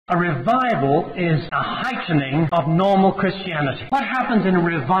A revival is a heightening of normal Christianity. What happens in a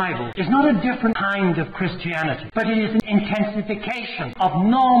revival is not a different kind of Christianity, but it is an intensification of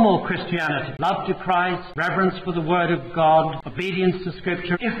normal Christianity. Love to Christ, reverence for the Word of God, obedience to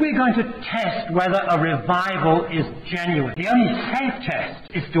Scripture. If we're going to test whether a revival is genuine, the only safe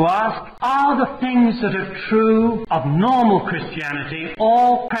test is to ask, are the things that are true of normal Christianity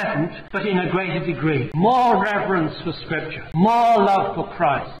all present, but in a greater degree? More reverence for Scripture, more love for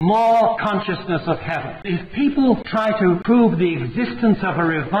Christ, more consciousness of heaven. If people try to prove the existence of a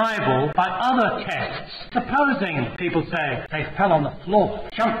revival by other tests, supposing people say they fell on the floor,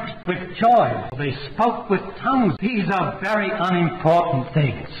 jumped with joy, they spoke with tongues, these are very unimportant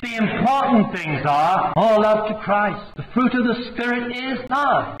things. The important things are more love to Christ. The fruit of the Spirit is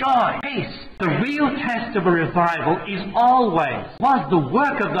love, joy, peace. The real test of a revival is always, was the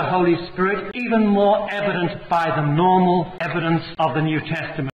work of the Holy Spirit even more evident by the normal evidence of the New Testament?